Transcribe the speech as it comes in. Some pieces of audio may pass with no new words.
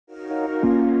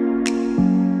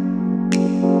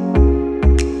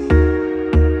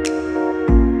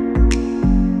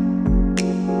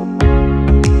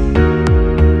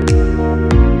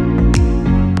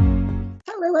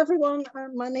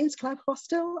everyone. My name is Claire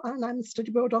Crostill and I'm the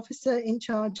Study Board Officer in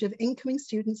charge of incoming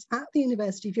students at the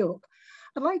University of York.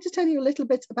 I'd like to tell you a little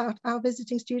bit about our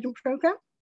visiting student programme.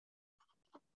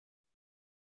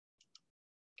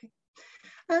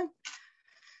 Okay.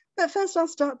 But first I'll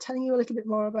start telling you a little bit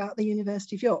more about the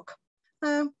University of York.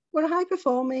 We're a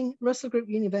high-performing Russell Group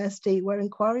university where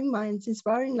inquiring minds,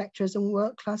 inspiring lecturers and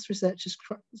world-class researchers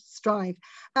strive.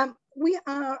 We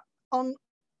are on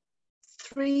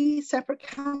 3 separate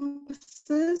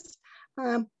campuses.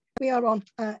 We are on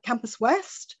Campus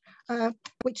West,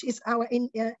 which is our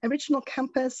original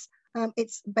campus.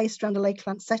 It's based around a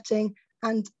lakeland setting,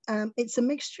 and it's a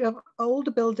mixture of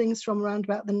older buildings from around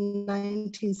about the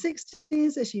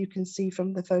 1960s, as you can see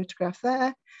from the photograph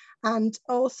there, and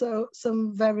also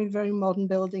some very, very modern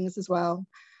buildings as well.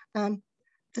 The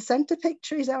centre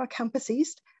picture is our Campus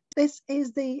East. This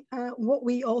is the what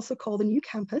we also call the new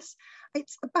campus.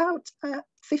 It's about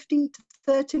 15 to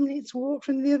 30 minutes walk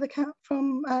from the other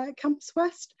Campus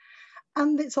West,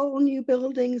 and it's all new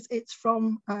buildings. It's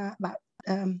from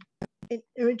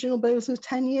original buildings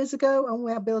 10 years ago, and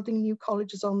we are building new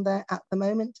colleges on there at the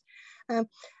moment.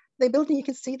 The building you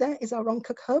can see there is our Ron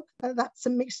Cook Hub. That's a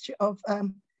mixture of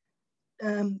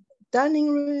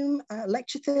dining room,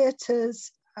 lecture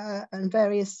theatres, and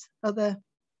various other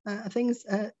things,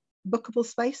 bookable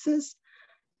spaces,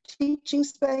 teaching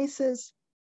spaces,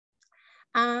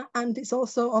 and it's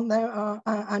also on there are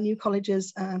our new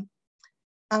colleges, Anne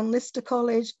Lister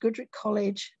College, Goodricke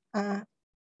College,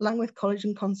 Langwith College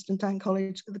and Constantine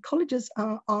College. The colleges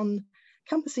are on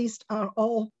Campus East are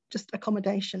all just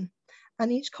accommodation,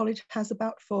 and each college has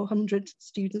about 400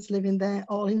 students living there,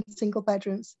 all in single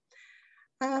bedrooms.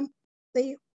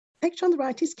 The picture on the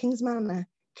right is Kings Manor.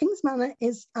 Kings Manor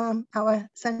is our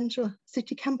central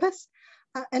city campus,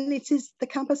 and it is the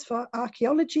campus for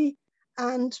archaeology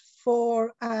and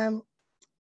for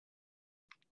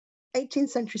 18th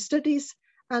century studies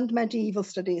and medieval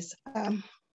studies.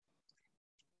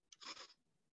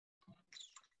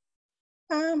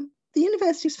 The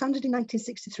university was founded in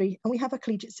 1963, and we have a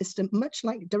collegiate system, much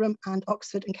like Durham and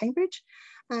Oxford and Cambridge.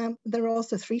 There are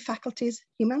also 3 faculties: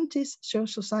 humanities,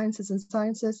 social sciences and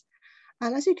sciences.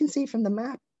 And as you can see from the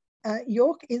map,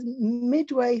 York is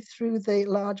midway through the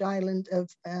large island of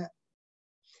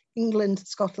England,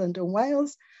 Scotland and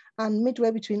Wales, and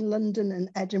midway between London and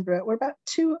Edinburgh. We're about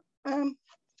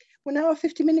we're now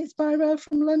 50 minutes by road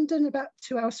from London, about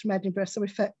 2 hours from Edinburgh, so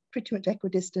we're pretty much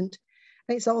equidistant.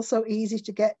 And it's also easy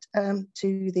to get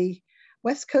to the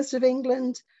west coast of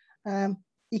England.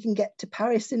 You can get to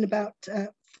Paris in about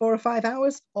 4 or 5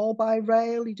 hours, all by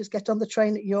rail. You just get on the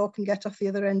train at York and get off the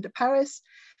other end of Paris.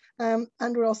 And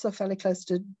we're also fairly close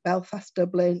to Belfast,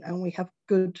 Dublin, and we have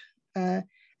good air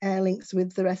links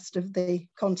with the rest of the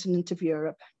continent of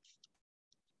Europe.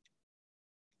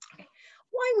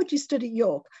 Why would you study at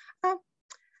York?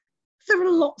 There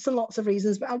are lots and lots of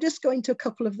reasons, but I'll just go into a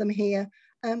couple of them here.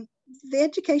 The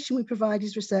education we provide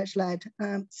is research-led.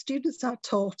 Students are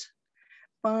taught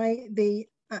by the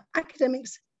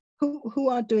academics who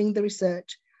are doing the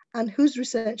research and whose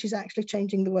research is actually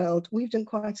changing the world. We've done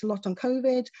quite a lot on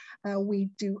COVID. We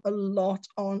do a lot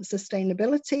on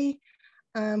sustainability,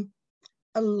 a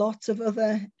lot of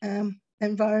other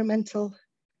environmental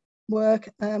work.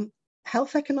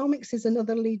 Health economics is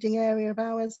another leading area of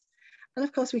ours. And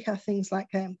of course, we have things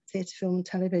like theatre, film and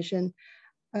television,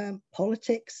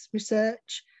 politics,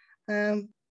 research,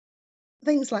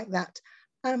 things like that.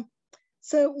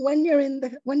 So when you're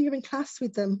in class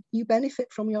with them, you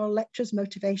benefit from your lecturer's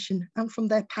motivation and from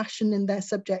their passion in their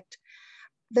subject.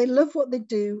 They love what they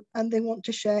do and they want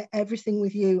to share everything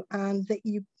with you, and that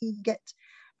you get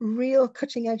real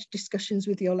cutting edge discussions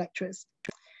with your lecturers.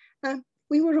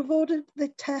 We were awarded the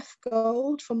TEF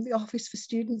Gold from the Office for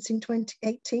Students in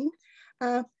 2018.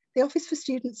 The Office for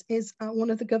Students is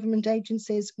one of the government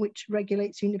agencies which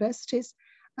regulates universities,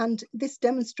 and this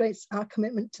demonstrates our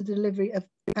commitment to the delivery of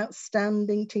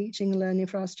outstanding teaching and learning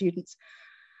for our students.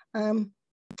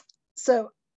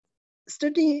 So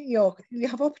studying at York, you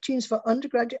have opportunities for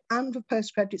undergraduate and for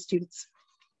postgraduate students.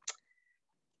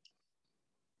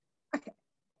 Okay.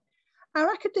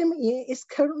 Our academic year is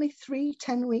currently 3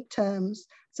 10-week terms,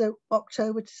 so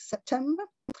October to September,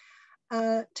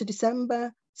 to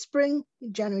December, spring,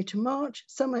 January to March,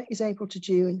 summer is April to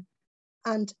June,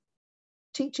 and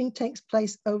teaching takes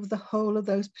place over the whole of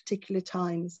those particular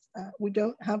times. We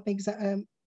don't have an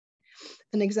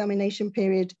examination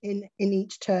period in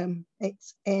each term.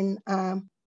 It's in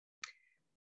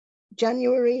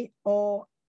January or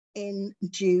in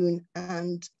June,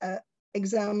 and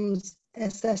exams,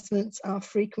 assessments are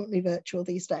frequently virtual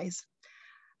these days.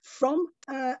 From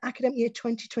academic year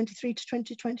 2023 to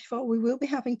 2024, we will be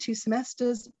having 2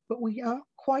 semesters, but we aren't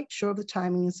quite sure of the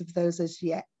timings of those as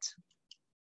yet.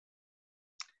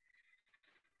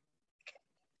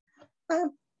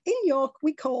 In York,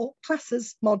 we call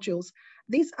classes modules.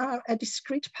 These are a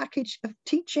discrete package of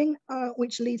teaching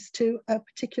which leads to a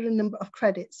particular number of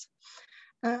credits.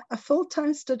 A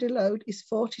full-time study load is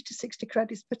 40 to 60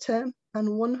 credits per term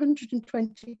and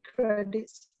 120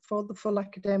 credits for the full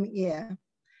academic year.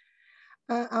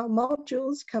 Our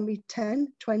modules can be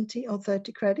 10, 20 or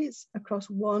 30 credits across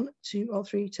 1, 2 or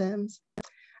 3 terms.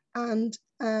 And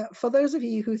for those of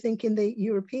you who think in the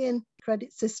European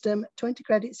credit system, 20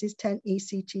 credits is 10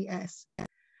 ECTS.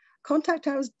 Contact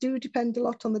hours do depend a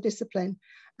lot on the discipline.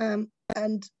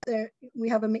 We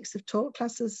have a mix of talk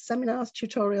classes, seminars,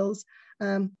 tutorials,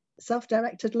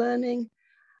 self-directed learning,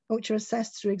 which are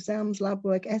assessed through exams, lab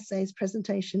work, essays,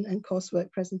 presentation, and coursework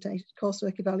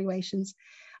evaluations.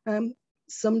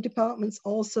 Some departments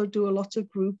also do a lot of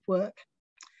group work.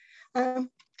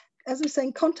 As I was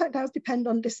saying, contact hours depend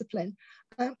on discipline.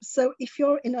 So if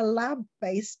you're in a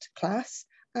lab-based class,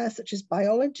 such as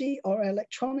biology or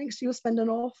electronics, you'll spend an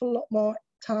awful lot more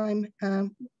time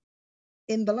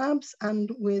in the labs and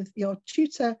with your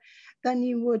tutor than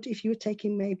you would if you were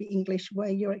taking maybe English, where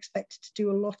you're expected to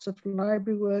do a lot of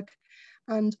library work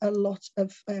and a lot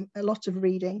of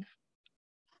reading.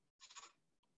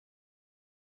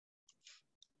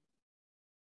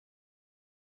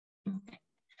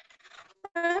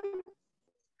 I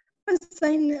was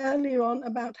saying earlier on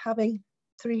about having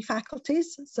 3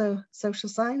 faculties, so social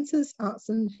sciences, arts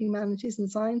and humanities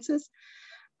and sciences.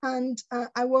 And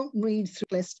I won't read through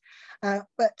the list,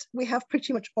 but we have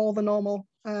pretty much all the normal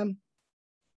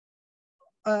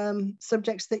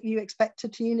subjects that you expect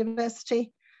at a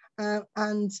university. If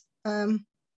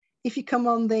you come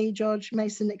on the George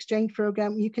Mason Exchange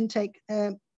Programme, you can take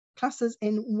classes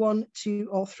in 1, 2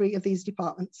 or 3 of these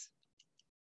departments.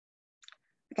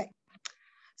 Okay,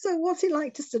 so what's it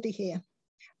like to study here?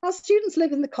 Our students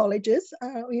live in the colleges.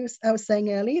 I was saying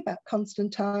earlier about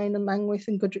Constantine and Langwith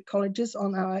and Goodricke colleges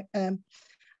on our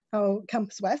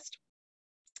Campus West.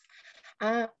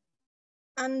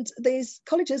 And these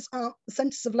colleges are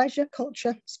centres of leisure,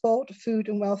 culture, sport, food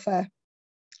and welfare.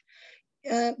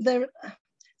 They're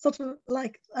sort of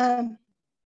like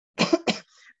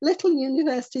little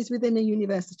universities within a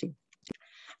university.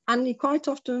 And you quite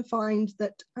often find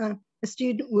that a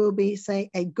student will be, say,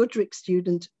 a Goodricke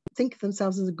student, think of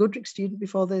themselves as a Goodricke student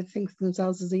before they think of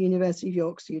themselves as a University of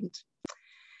York student.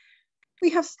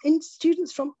 We have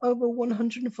students from over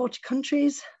 140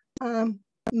 countries.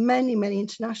 Many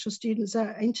international students.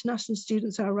 International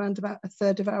students are around about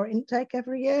 1/3 of our intake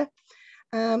every year.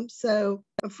 So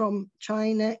from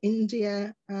China,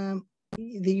 India, the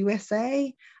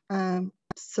USA,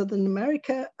 Southern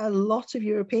America, a lot of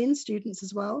European students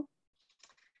as well.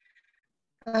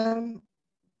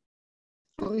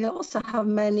 We also have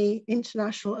many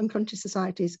international and country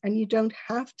societies, and you don't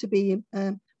have to be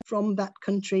from that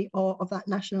country or of that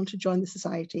national to join the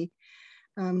society.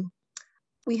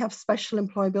 We have special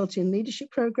employability and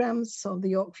leadership programs, so the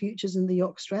York Futures and the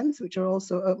York Strengths, which are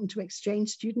also open to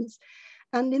exchange students.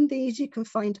 And in these, you can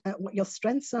find out what your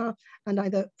strengths are and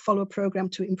either follow a program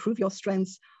to improve your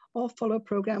strengths or follow a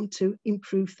program to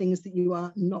improve things that you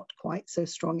are not quite so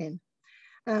strong in.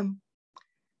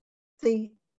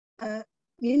 The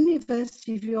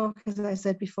University of York, as I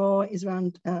said before, is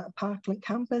around Parkland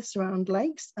campus, around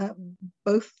lakes.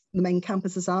 Both the main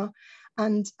campuses are,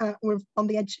 and we're on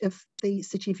the edge of the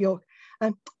city of York.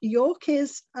 York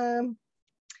is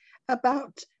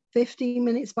about 15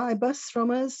 minutes by bus from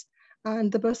us,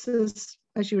 and the buses,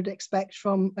 as you would expect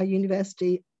from a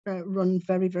university, run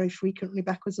very frequently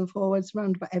backwards and forwards,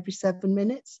 around about every 7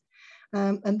 minutes.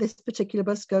 And this particular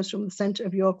bus goes from the centre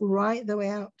of York right the way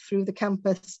out through the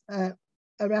campus,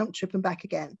 a round trip and back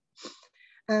again.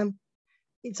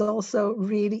 It's also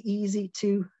really easy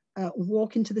to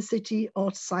walk into the city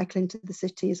or to cycle into the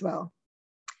city as well.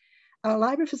 Our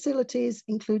library facilities,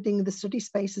 including the study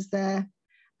spaces there,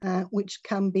 which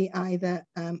can be either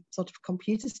sort of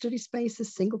computer study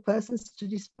spaces, single person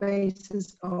study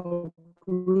spaces, or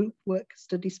group work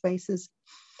study spaces,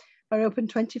 are open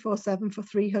 24/7 for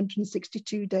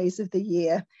 362 days of the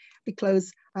year. We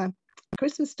close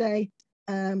Christmas Day,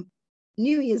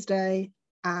 New Year's Day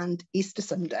and Easter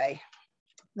Sunday.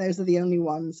 Those are the only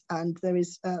ones, and there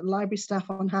is library staff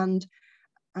on hand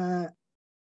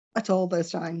at all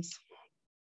those times.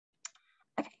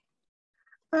 Okay.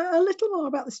 A little more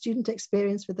about the student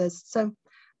experience with us. So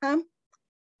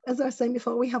as I was saying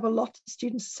before, we have a lot of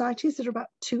student societies. There are about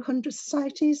 200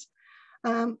 societies.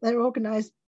 They're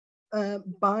organised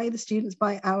by the students,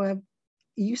 by our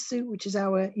USU, which is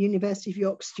our University of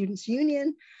York Students'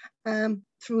 Union,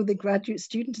 through the Graduate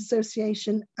Student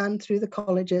Association and through the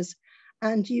colleges.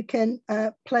 And you can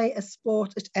play a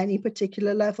sport at any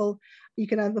particular level. You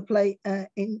can either play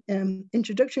in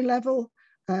introductory level,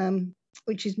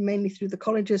 which is mainly through the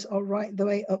colleges, or right the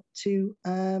way up to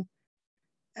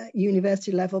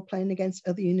university level, playing against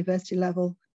other university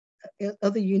level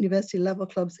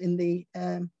clubs in the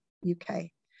UK.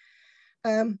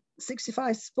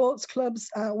 65 sports clubs.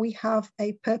 We have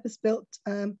a purpose-built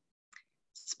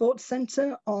sports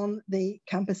centre on the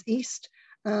campus east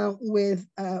with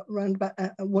around about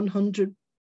 100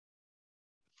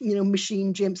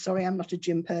 machine gym. Sorry, I'm not a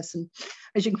gym person,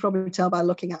 as you can probably tell by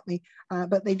looking at me,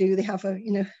 but they have a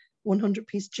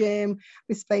 100-piece gym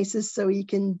with spaces so you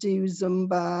can do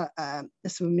Zumba, a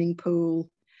swimming pool,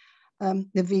 the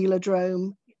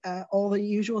velodrome, all the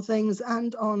usual things.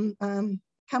 And on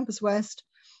Campus West,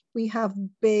 we have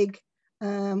big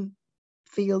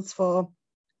fields for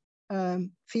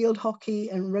field hockey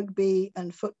and rugby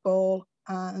and football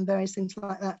and various things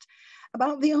like that.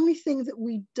 About the only thing that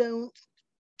we don't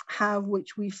have,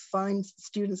 which we find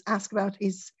students ask about,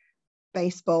 is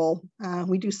baseball.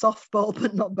 We do softball,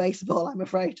 but not baseball, I'm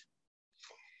afraid.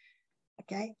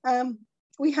 Okay,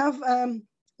 we have,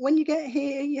 when you get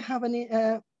here, you have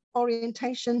an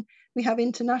orientation. We have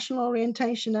international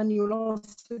orientation, and you'll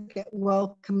also get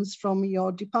welcomes from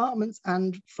your departments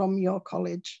and from your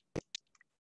college.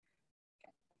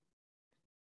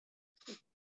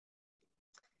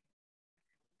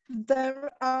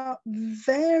 There are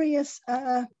various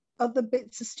other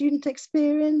bits of student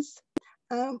experience.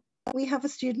 We have a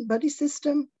student buddy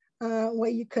system where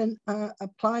you can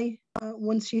apply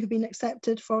once you've been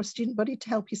accepted for a student buddy to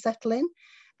help you settle in.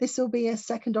 This will be a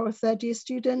second or a third year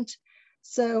student.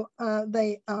 So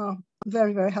they are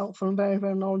very, very helpful and very,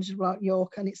 very knowledgeable about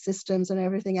York and its systems and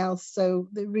everything else. So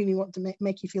they really want to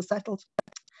make you feel settled.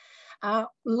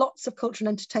 Lots of culture and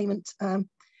entertainment.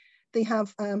 They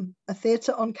have a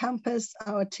theatre on campus,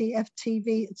 our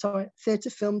TFTV, sorry, theatre,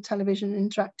 film, television,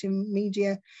 interactive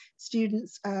media.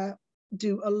 Students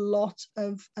do a lot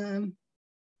of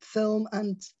film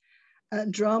and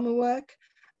drama work.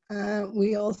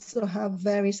 We also have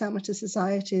various amateur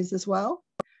societies as well.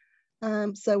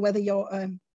 So whether you're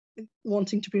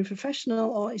wanting to be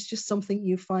professional or it's just something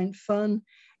you find fun,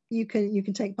 you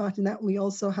can take part in that. We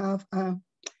also have a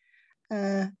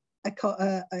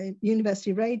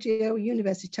university radio,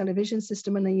 university television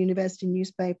system, and a university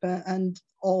newspaper, and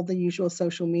all the usual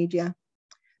social media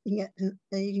you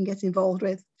can get involved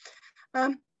with.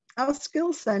 Our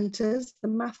skill centres, the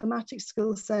Mathematics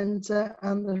Skills Centre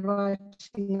and the Writing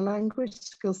and Language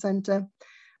Skills Centre,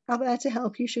 are there to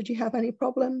help you should you have any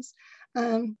problems.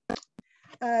 The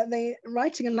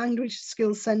Writing and Language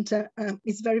Skills Centre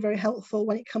is very, very helpful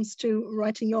when it comes to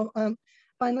writing your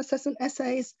final assessment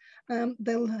essays.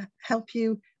 They'll help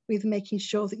you with making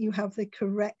sure that you have the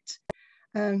correct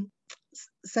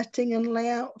setting and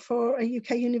layout for a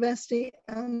UK university,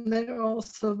 and they're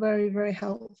also very, very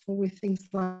helpful with things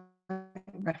like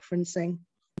referencing.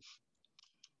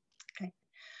 Okay.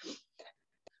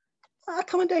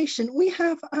 Accommodation. We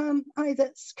have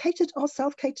either catered or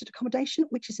self-catered accommodation,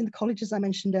 which is in the colleges I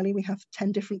mentioned earlier. We have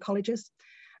 10 different colleges,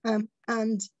 and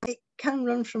it can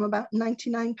run from about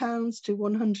 £99 to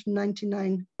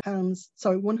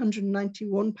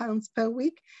 £191 per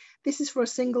week. This is for a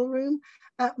single room.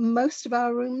 Most of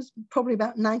our rooms, probably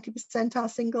about 90%, are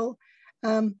single.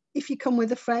 If you come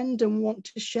with a friend and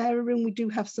want to share a room, we do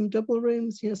have some double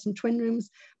rooms, some twin rooms,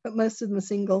 but most of them are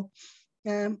single.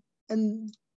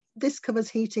 And this covers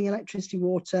heating, electricity,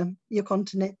 water, your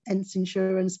contents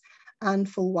insurance, and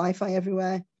full Wi-Fi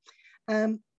everywhere.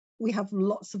 We have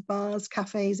lots of bars,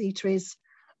 cafes, eateries,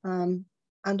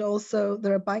 and also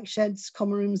there are bike sheds,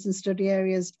 common rooms and study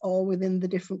areas all within the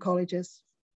different colleges.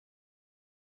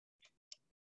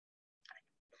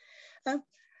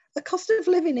 The cost of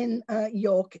living in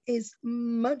York is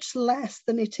much less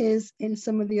than it is in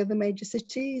some of the other major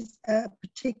cities,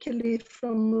 particularly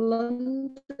from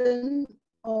London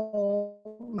or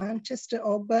Manchester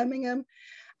or Birmingham.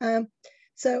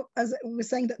 So as we were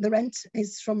saying, that the rent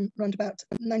is from around about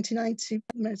 99 to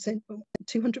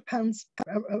 £200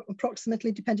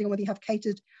 approximately, depending on whether you have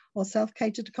catered or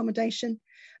self-catered accommodation.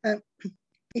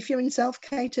 If you're in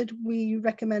self-catered, we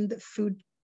recommend that food,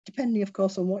 depending of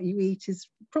course on what you eat, is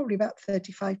probably about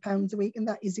 £35 a week, and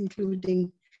that is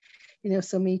including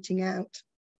some eating out.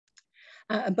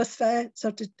 A bus fare,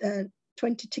 sort of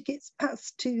 20 tickets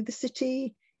past to the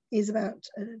city, is about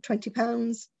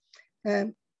 £20.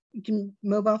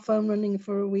 mobile phone running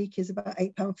for a week is about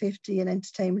 £8.50 and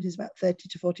entertainment is about £30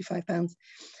 to £45.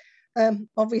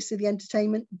 Obviously the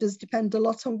entertainment does depend a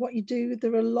lot on what you do.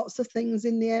 There are lots of things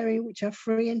in the area which are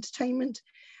free entertainment,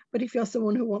 but if you're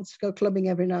someone who wants to go clubbing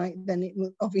every night, then it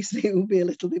will be a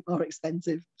little bit more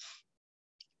expensive.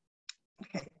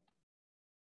 Okay.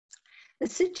 The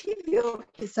city of York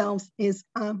itself is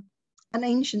an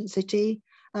ancient city.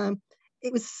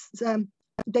 It was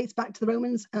dates back to the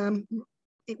Romans.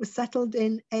 It was settled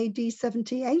in AD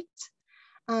 78,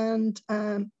 and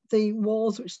the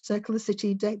walls which circle the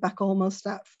city date back almost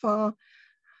that far.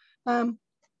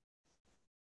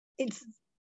 It's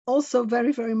also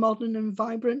very, very modern and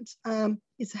vibrant.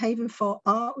 It's a haven for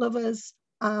art lovers,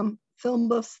 film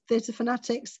buffs, theatre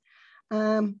fanatics.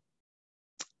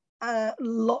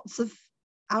 Lots of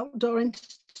outdoor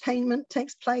entertainment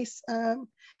takes place,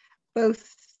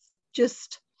 both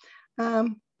just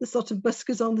the sort of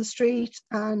buskers on the street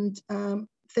and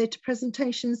theatre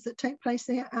presentations that take place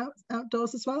there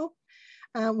outdoors as well.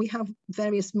 We have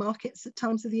various markets at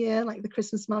times of the year, like the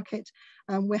Christmas market.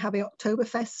 We're having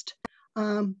Oktoberfest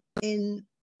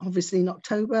obviously in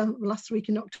October, last week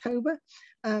in October.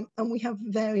 And we have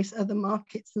various other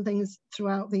markets and things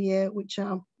throughout the year, which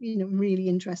are really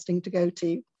interesting to go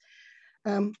to.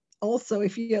 Also,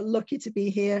 if you're lucky to be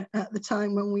here at the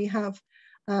time when we have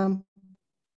the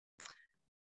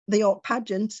York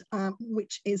Pageant,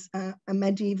 which is a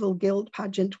medieval guild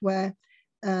pageant where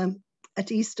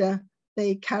at Easter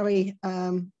they carry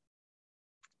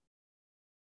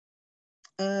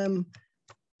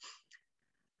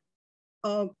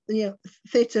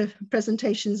theatre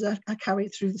presentations are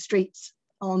carried through the streets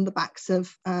on the backs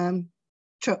of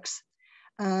trucks,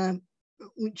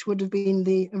 which would have been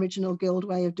the original guild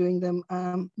way of doing them,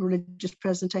 religious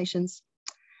presentations.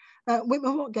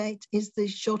 Whitmore Gate is the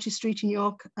shortest street in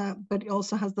York, but it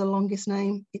also has the longest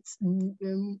name. It's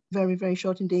very, very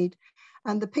short indeed.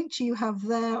 And the picture you have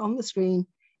there on the screen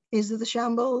is of the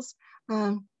Shambles.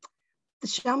 The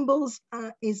Shambles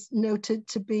is noted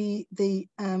to be the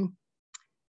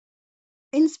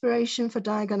inspiration for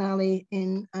Diagon Alley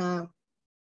in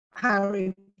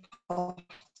Harry Potter.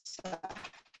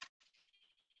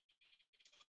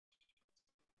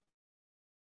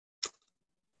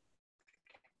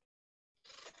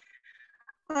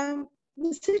 The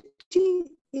city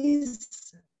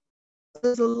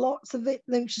there's lots of it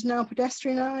which is now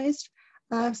pedestrianised,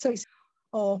 so it's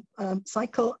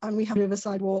cycle, and we have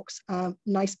riverside walks,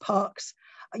 nice parks.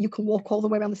 You can walk all the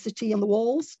way around the city on the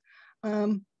walls,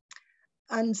 and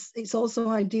it's also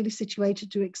ideally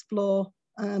situated to explore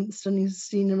the stunning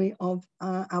scenery of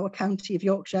our county of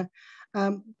Yorkshire,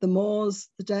 the moors,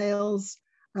 the dales,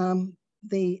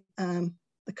 the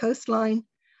coastline.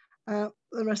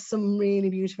 There are some really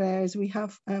beautiful areas. We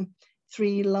have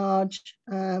 3 large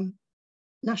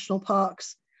national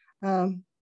parks,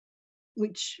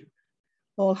 which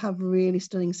all have really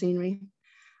stunning scenery.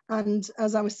 And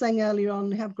as I was saying earlier on,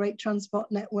 we have great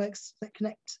transport networks that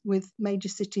connect with major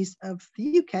cities of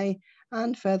the UK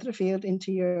and further afield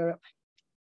into Europe.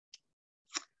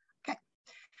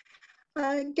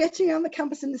 Okay. Getting around the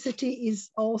campus in the city is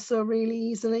also really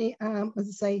easily, as I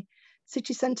say,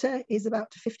 city centre is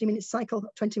about a 50-minute cycle,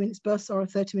 20 minutes bus, or a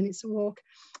 30 minutes walk.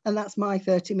 And that's my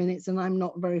 30 minutes, and I'm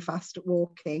not very fast at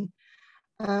walking.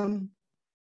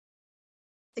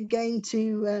 Again,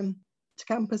 to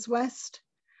Campus West,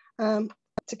 from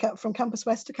Campus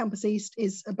West to Campus East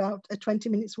is about a 20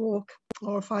 minutes walk,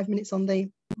 or 5 minutes on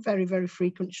the very, very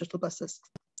frequent shuttle buses.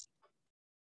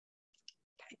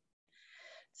 Okay.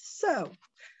 So,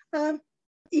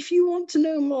 if you want to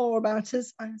know more about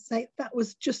us, I say that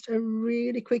was just a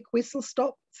really quick whistle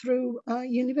stop through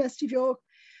University of York.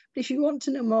 But if you want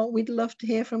to know more, we'd love to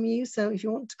hear from you. So if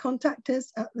you want to contact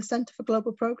us at the Centre for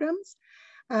Global Programmes,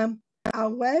 our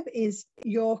web is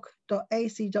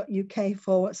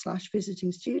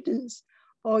york.ac.uk/visiting students,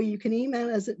 or you can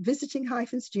email us at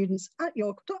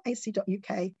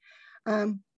visiting-students@york.ac.uk.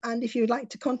 And if you'd like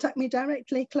to contact me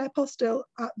directly, Claire Postill,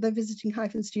 at the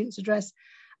visiting-students address,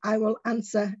 I will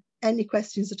answer any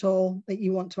questions at all that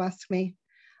you want to ask me.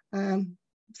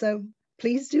 So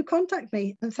please do contact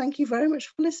me, and thank you very much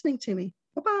for listening to me.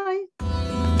 Bye-bye.